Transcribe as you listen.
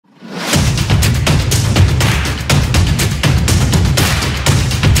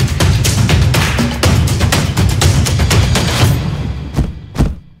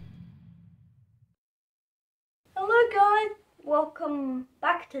welcome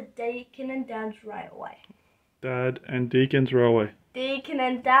back to Deacon and Dad's Railway. Dad and Deacon's Railway. Deacon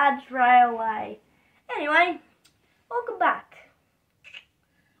and Dad's Railway. Anyway, welcome back.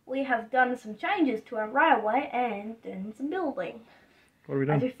 We have done some changes to our railway and done some building. What have we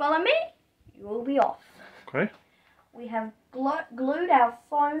done? If you follow me, you will be off. Okay. We have glued our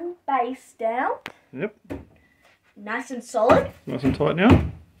foam base down. Yep. Nice and solid. Nice and tight now.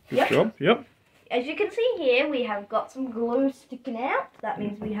 Good Yep. job. Yep. As you can see here, we have got some glue sticking out. That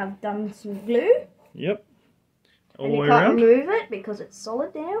means we have done some glue. Yep. All And the way you can't around. remove it because it's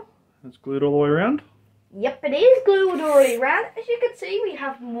solid now. It's glued all the way around. Yep, it is glued already around. As you can see, we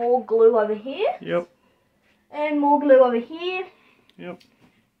have more glue over here. Yep. And more glue over here. Yep.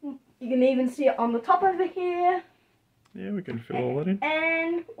 You can even see it on the top over here. Yeah, we can fill all that in.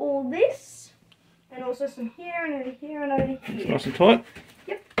 And all this. And also some here and over here and over here. Nice and tight.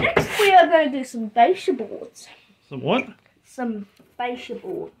 Yep. Next we are going to do some fascia boards. Some what? Some fascia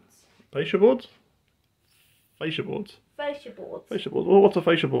boards. Fascia boards? Fascia boards. Fascia boards. Fascia boards. Well, what's a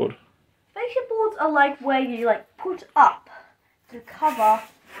fascia board? Fascia boards are like where you put up to cover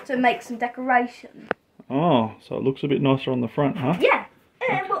to make some decoration. Oh, so it looks a bit nicer on the front, huh? Yeah.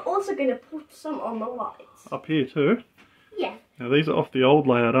 And we're also going to put some on the lights. Up here too. Yeah. Now these are off the old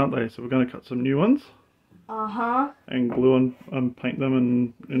layout, aren't they? So we're going to cut some new ones. Uh-huh. And glue and paint them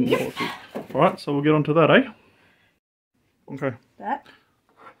and Yep. Alright, so we'll get on to that, eh? Okay. That.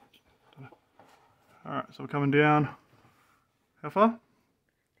 Alright, so we're coming down. How far?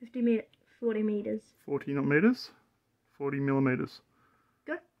 40 meters. 40 not meters. 40 millimeters.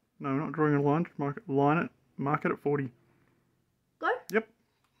 Go. No, we're not drawing a line. Mark it at 40. Go. Yep.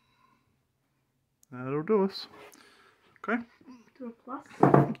 That'll do us. Okay. To a plus.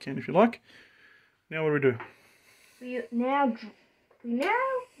 You can if you like. Now what do we do? We now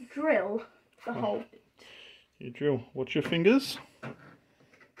drill the hole bit. You drill. Watch your fingers.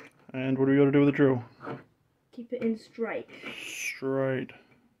 And what do we got to do with the drill? Keep it in straight. Straight.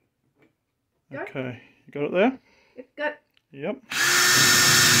 Go. Okay. You got it there? Go. Yep.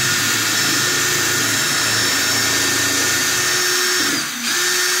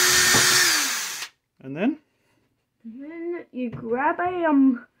 And then? And then you grab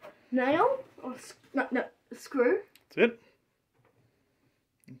a nail or a screw. That's it.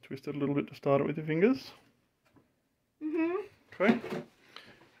 And twist it a little bit to start it with your fingers. Okay.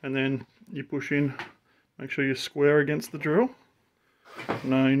 And then you push in. Make sure you're square against the drill.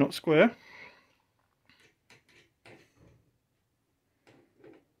 No, you're not square.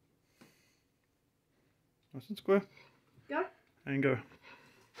 Nice and square. Go. And go.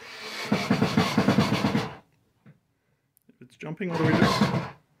 If it's jumping, what do we do?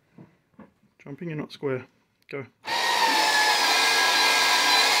 Jumping, you're not square. Go.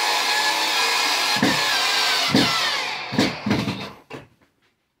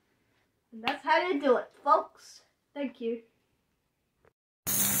 And that's how you do it, folks. Thank you.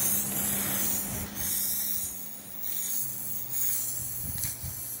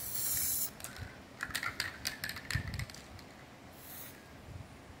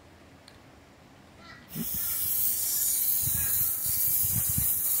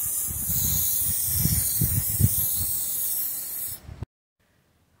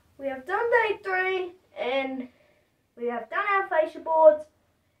 We have done day 3 and we have done our fascia boards,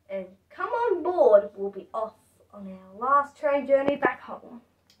 and come on board, we'll be off on our last train journey back home.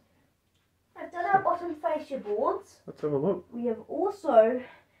 I've done our bottom fascia boards. Let's have a look. We have also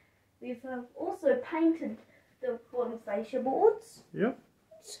painted the bottom fascia boards. Yep.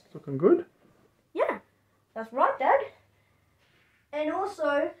 It's looking good. Yeah, that's right, Dad. And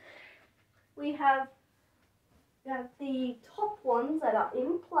also we have the top ones that are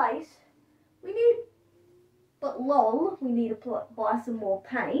in place. But lol, we need to buy some more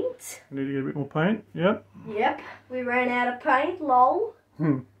paint. We need to get a bit more paint. Yep. Yep, we ran out of paint, lol.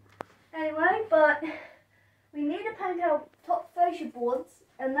 Anyway, but we need to paint our top fascia boards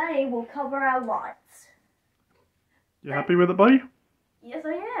and they will cover our lights. You happy with it, buddy? Yes,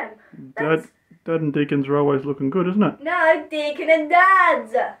 I am. Dad and Deacon's Railway's looking good, isn't it? No, Deacon and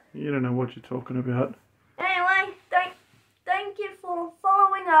Dad's. You don't know what you're talking about. Anyway, thank you for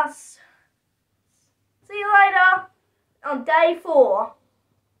following us. See you later on day 4.